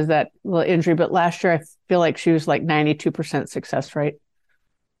year because of that little injury, but last year I feel like she was like 92% success rate.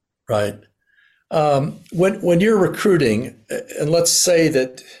 Right. When you're recruiting, and let's say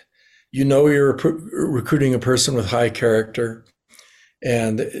that you're recruiting a person with high character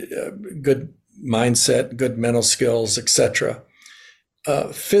and good mindset, good mental skills, etc.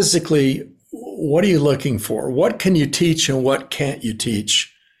 Physically, what are you looking for? What can you teach and what can't you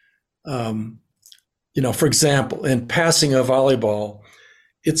teach? For example, in passing a volleyball,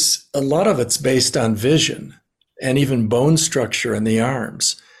 a lot of it's based on vision and even bone structure in the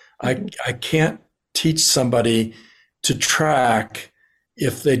arms. I can't teach somebody to track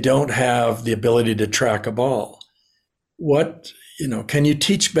if they don't have the ability to track a ball. Can you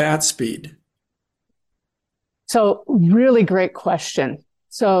teach bat speed? So really great question.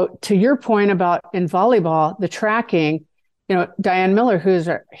 So to your point about in volleyball, the tracking, Diane Miller, who's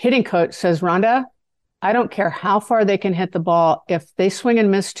our hitting coach, says, Rhonda, I don't care how far they can hit the ball. If they swing and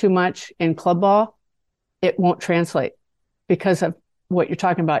miss too much in club ball, it won't translate because of what you're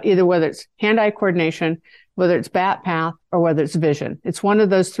talking about, either whether it's hand-eye coordination, whether it's bat path, or whether it's vision. It's one of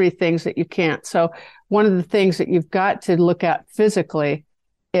those three things that you can't. So one of the things that you've got to look at physically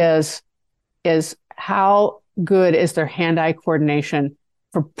is how good is their hand-eye coordination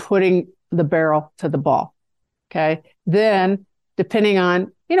for putting the barrel to the ball. Okay. Then depending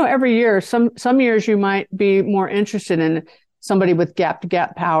on, every year, some years you might be more interested in somebody with gap to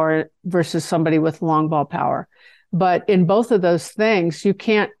gap power versus somebody with long ball power. But in both of those things, you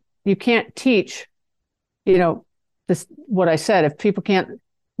can't teach, this, what I said, if people can't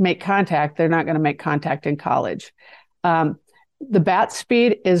make contact, they're not going to make contact in college. The bat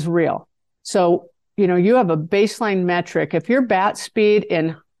speed is real. So, you have a baseline metric. If your bat speed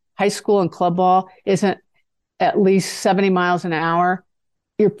in high school and club ball isn't at least 70 miles an hour,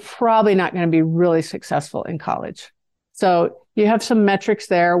 you're probably not going to be really successful in college. So you have some metrics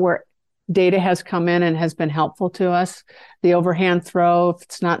there where data has come in and has been helpful to us. The overhand throw, if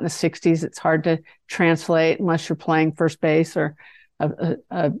it's not in the 60s, it's hard to translate unless you're playing first base or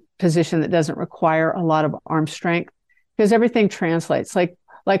a position that doesn't require a lot of arm strength, because everything translates. Like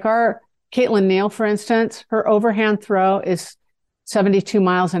our Caitlin Neal, for instance, her overhand throw is 72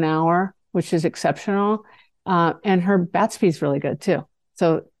 miles an hour, which is exceptional. And her bat speed is really good too.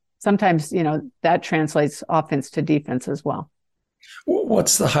 So sometimes, that translates offense to defense as well.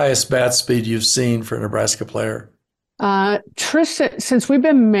 What's the highest bat speed you've seen for a Nebraska player? Tristan, since we've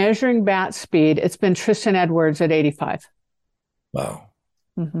been measuring bat speed, it's been Tristan Edwards at 85. Wow.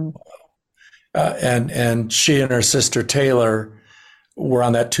 Mm-hmm. And she and her sister Taylor were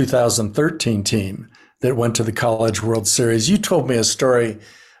on that 2013 team that went to the College World Series. You told me a story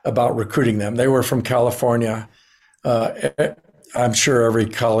about recruiting them. They were from California. I'm sure every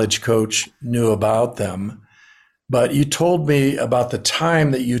college coach knew about them, but you told me about the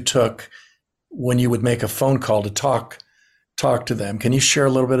time that you took when you would make a phone call to talk to them. Can you share a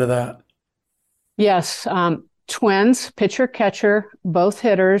little bit of that? Yes. Twins, pitcher, catcher, both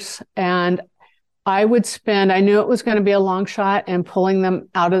hitters. And I knew it was going to be a long shot and pulling them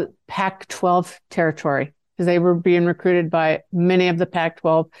out of Pac-12 territory because they were being recruited by many of the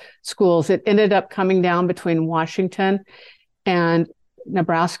Pac-12 schools. It ended up coming down between Washington and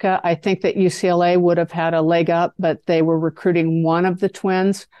Nebraska. I think that UCLA would have had a leg up, but they were recruiting one of the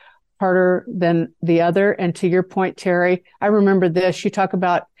twins harder than the other. And to your point, Terry, I remember this. You talk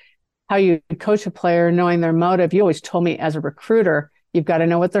about how you coach a player, knowing their motive. You always told me as a recruiter, you've got to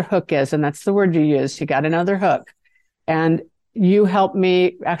know what their hook is. And that's the word you use. You got to know their hook. And you helped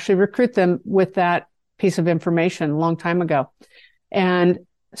me actually recruit them with that piece of information a long time ago. And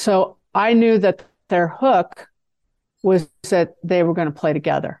so I knew that their hook was that they were going to play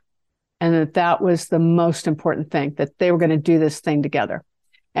together. And that was the most important thing, that they were going to do this thing together.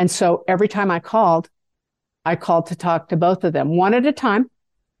 And so every time I called to talk to both of them one at a time.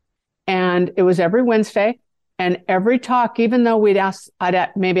 And it was every Wednesday. And every talk, even though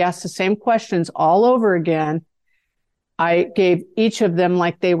I'd maybe ask the same questions all over again, I gave each of them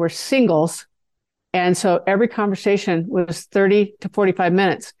like they were singles. And so every conversation was 30 to 45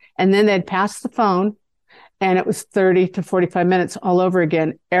 minutes. And then they'd pass the phone and it was 30 to 45 minutes all over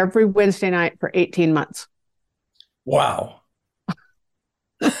again every Wednesday night for 18 months. Wow.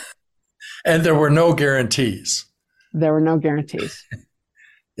 And there were no guarantees. There were no guarantees.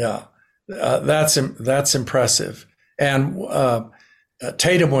 Yeah. That's impressive. And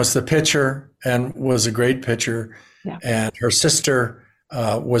Tatum was the pitcher and was a great pitcher, Yeah. and her sister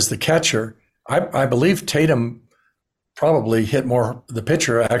was the catcher. I believe Tatum probably the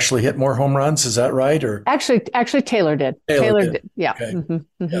pitcher actually hit more home runs. Is that right? Or actually Taylor did. Taylor did. Yeah. Okay.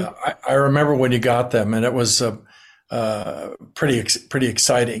 Mm-hmm. Yeah. I remember when you got them, and it was pretty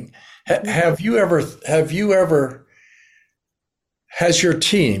exciting. Has your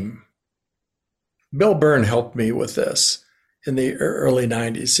team, Bill Byrne helped me with this in the early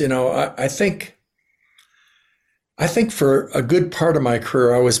 90s. You know, I think for a good part of my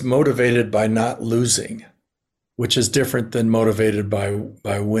career, I was motivated by not losing, which is different than motivated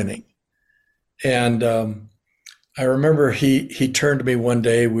by winning. And I remember he turned to me one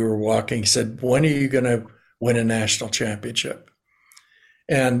day, we were walking, he said, "When are you going to win a national championship?"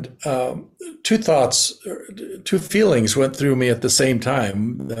 And two feelings went through me at the same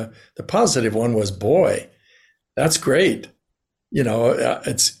time. The positive one was, boy, that's great. You know,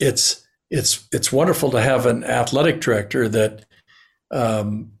 it's wonderful to have an athletic director that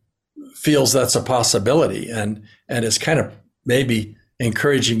feels that's a possibility and is kind of maybe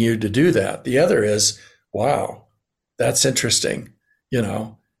encouraging you to do that. The other is, wow, that's interesting. You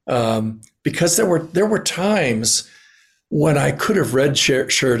know, because there were times when I could have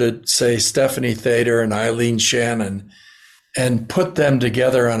redshirted, say, Stephanie Thader and Eileen Shannon and put them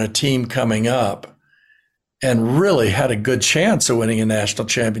together on a team coming up and really had a good chance of winning a national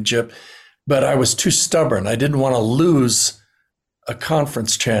championship. But I was too stubborn. I didn't want to lose a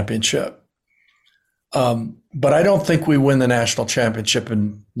conference championship. But I don't think we win the national championship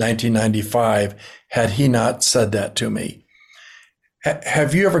in 1995 had he not said that to me.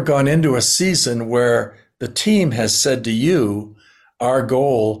 Have you ever gone into a season where the team has said to you, our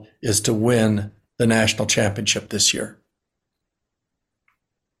goal is to win the national championship this year?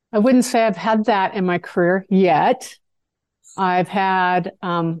 I wouldn't say I've had that in my career yet. I've had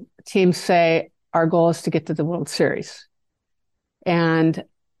teams say, our goal is to get to the World Series. And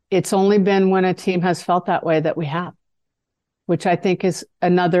it's only been when a team has felt that way that we have, which I think is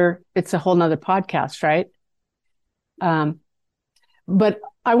it's a whole nother podcast, right? But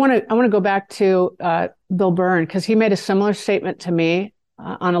I want to go back to Bill Byrne, because he made a similar statement to me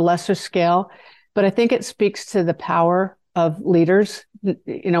on a lesser scale, but I think it speaks to the power of leaders,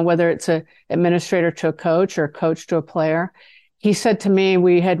 you know, whether it's an administrator to a coach or a coach to a player. He said to me,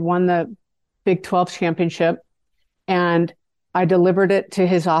 we had won the Big 12 championship, and I delivered it to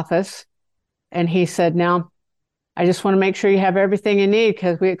his office, and he said, "Now, I just want to make sure you have everything you need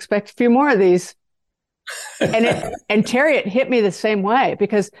because we expect a few more of these." And Terry, it hit me the same way,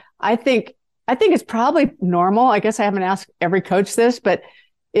 because I think it's probably normal. I guess I haven't asked every coach this, but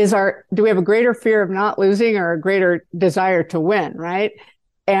do we have a greater fear of not losing or a greater desire to win, right?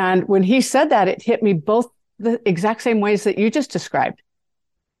 And when he said that, it hit me both the exact same ways that you just described.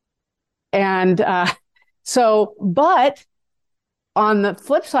 And but on the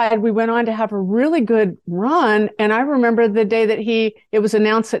flip side, we went on to have a really good run. And I remember the day that it was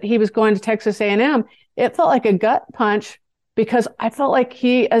announced that he was going to Texas A&M. It felt like a gut punch, because I felt like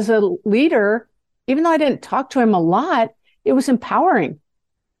he, as a leader, even though I didn't talk to him a lot, it was empowering.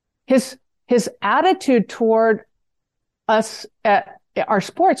 His attitude toward us at our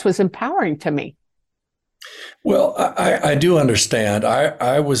sports was empowering to me. Well, I do understand.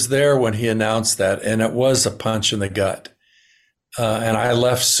 I was there when he announced that, and it was a punch in the gut. And I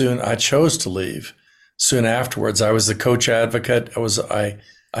left soon. I chose to leave soon afterwards. I was the coach advocate. I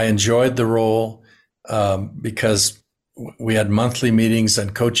enjoyed the role because we had monthly meetings on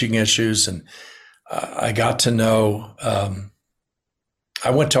coaching issues, and I got to know. I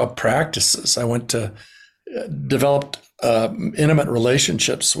went to practices. I went to developed intimate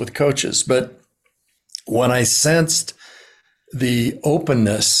relationships with coaches. But when I sensed the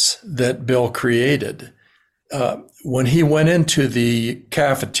openness that Bill created, when he went into the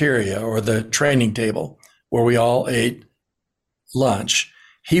cafeteria or the training table where we all ate lunch,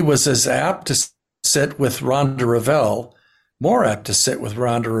 he was as apt to sit with Rhonda Revelle, more apt to sit with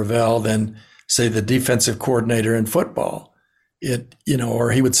Rhonda Revelle than, say, the defensive coordinator in football.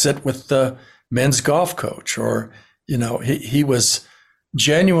 Or he would sit with the men's golf coach, or, he was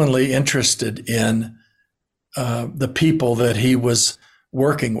genuinely interested in the people that he was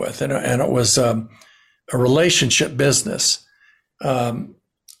working with. And it was a relationship business,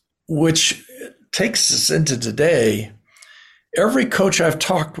 which takes us into today. Every coach I've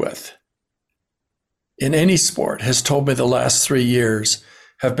talked with in any sport has told me the last 3 years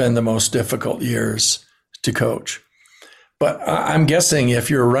have been the most difficult years to coach. But I'm guessing if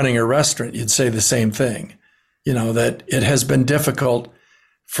you're running a restaurant, you'd say the same thing, that it has been difficult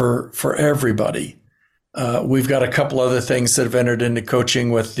for everybody. We've got a couple other things that have entered into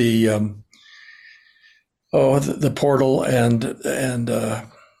coaching with the portal and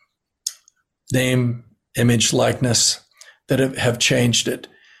name, image, likeness that have changed it.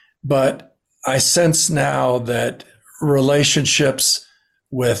 But I sense now that relationships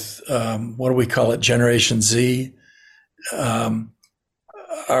with what do we call it, Generation Z,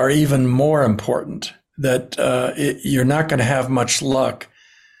 are even more important. That you're not going to have much luck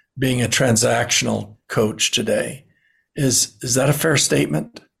being a transactional coach today. Is that a fair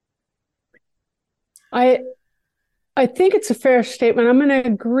statement? I think it's a fair statement. I'm going to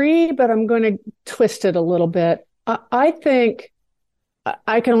agree, but I'm going to twist it a little bit. I think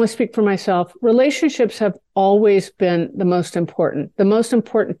I can only speak for myself. Relationships have always been the most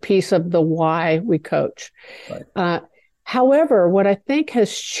important piece of the why we coach. Right. However, what I think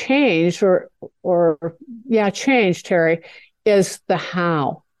has changed changed, Terry, is the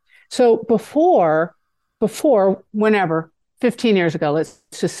how. So before, whenever, 15 years ago, let's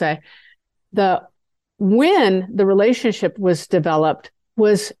just say, when the relationship was developed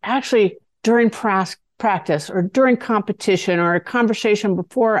was actually during practice or during competition or a conversation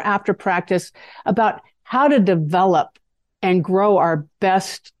before or after practice about how to develop and grow our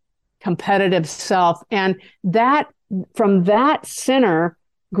best competitive self. And that, from that center,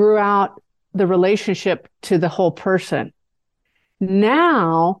 grew out the relationship to the whole person.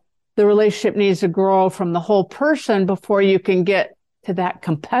 Now, the relationship needs to grow from the whole person before you can get to that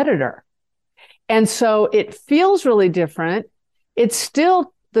competitor. And so it feels really different. It's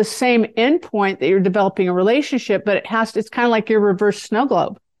still the same endpoint that you're developing a relationship, but it's kind of like your reverse snow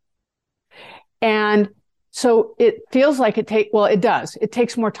globe. And so it feels like it does. It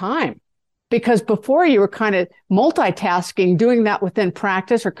takes more time, because before you were kind of multitasking, doing that within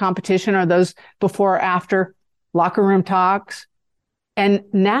practice or competition or those before or after locker room talks. And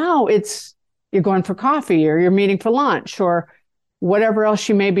now you're going for coffee or you're meeting for lunch or whatever else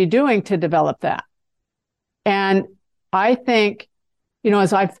you may be doing to develop that. And I think,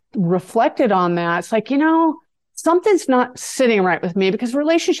 as I've reflected on that, it's like, something's not sitting right with me, because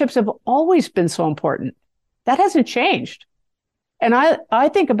relationships have always been so important. That hasn't changed. And I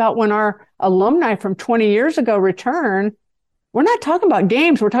think about when our alumni from 20 years ago return, we're not talking about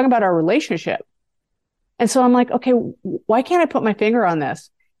games, we're talking about our relationship. And so I'm like, okay, why can't I put my finger on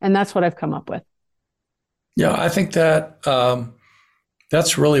this? And that's what I've come up with. Yeah, I think that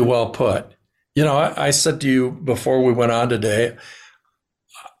that's really well put. I said to you before we went on today,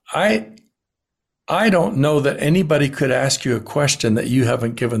 I don't know that anybody could ask you a question that you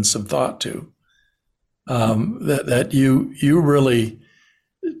haven't given some thought to. That you really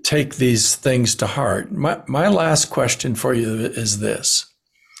take these things to heart. My last question for you is this.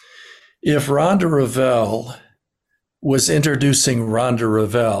 If Rhonda Revelle was introducing Rhonda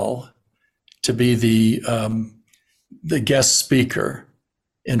Revelle to be the guest speaker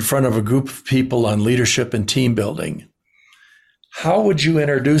in front of a group of people on leadership and team building, how would you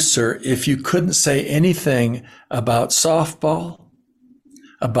introduce her if you couldn't say anything about softball,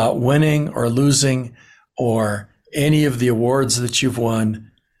 about winning or losing, or any of the awards that you've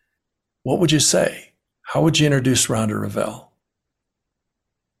won? What would you say? How would you introduce Rhonda Revelle?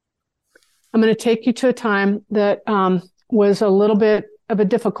 I'm going to take you to a time that was a little bit of a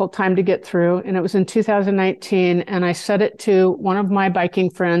difficult time to get through. And it was in 2019. And I said it to one of my biking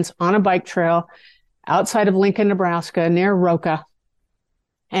friends on a bike trail outside of Lincoln, Nebraska, near Roca.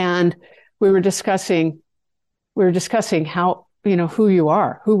 And we were discussing how, who you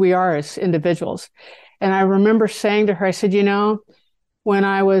are, who we are as individuals. And I remember saying to her, I said, when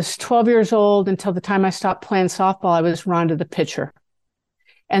I was 12 years old until the time I stopped playing softball, I was Rhonda the pitcher.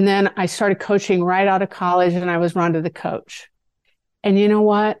 And then I started coaching right out of college, and I was Rhonda the coach. And you know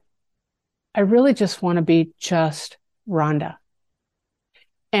what? I really just want to be just Rhonda.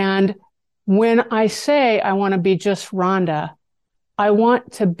 And when I say I want to be just Rhonda, I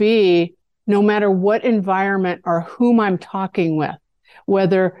want to be, no matter what environment or whom I'm talking with,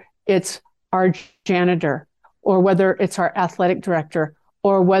 whether it's our janitor or whether it's our athletic director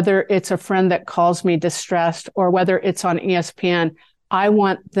or whether it's a friend that calls me distressed or whether it's on ESPN, I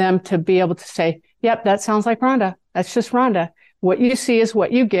want them to be able to say, yep, that sounds like Rhonda. That's just Rhonda. What you see is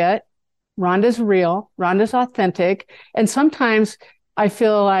what you get. Rhonda's real. Rhonda's authentic. And sometimes I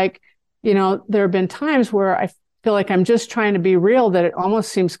feel like, there have been times where I feel like I'm just trying to be real, that it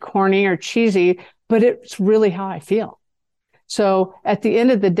almost seems corny or cheesy, but it's really how I feel. So at the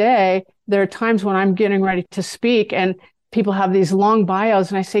end of the day, there are times when I'm getting ready to speak and people have these long bios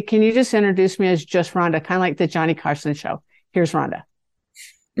and I say, can you just introduce me as just Rhonda? Kind of like the Johnny Carson show. Here's Rhonda.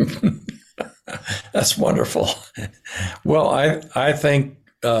 That's wonderful. Well, I think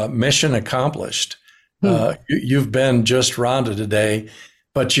mission accomplished. You've been just Rhonda today,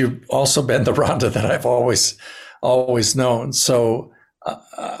 but you've also been the Rhonda that I've always known. So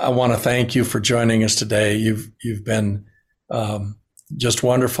I want to thank you for joining us today. You've been just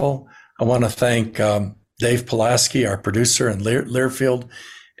wonderful. I want to thank Dave Pulaski, our producer in Learfield,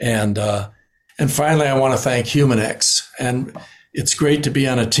 and finally, I want to thank HumanX. And it's great to be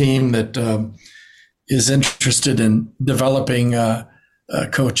on a team that is interested in developing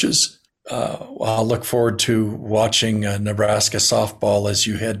coaches. I'll look forward to watching Nebraska softball as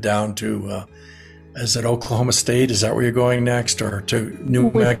you head down to, is it Oklahoma State? Is that where you're going next, or to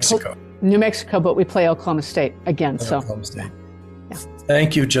New Mexico? New Mexico, but we play Oklahoma State again. Oklahoma State. Yeah.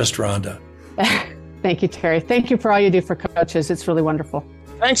 Thank you, Just Rhonda. Thank you, Terry. Thank you for all you do for coaches. It's really wonderful.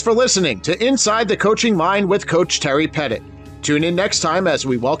 Thanks for listening to Inside the Coaching Mind with Coach Terry Pettit. Tune in next time as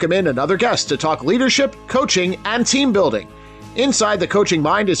we welcome in another guest to talk leadership, coaching, and team building. Inside the Coaching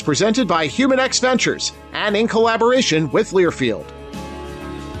Mind is presented by HumanX Ventures and in collaboration with Learfield.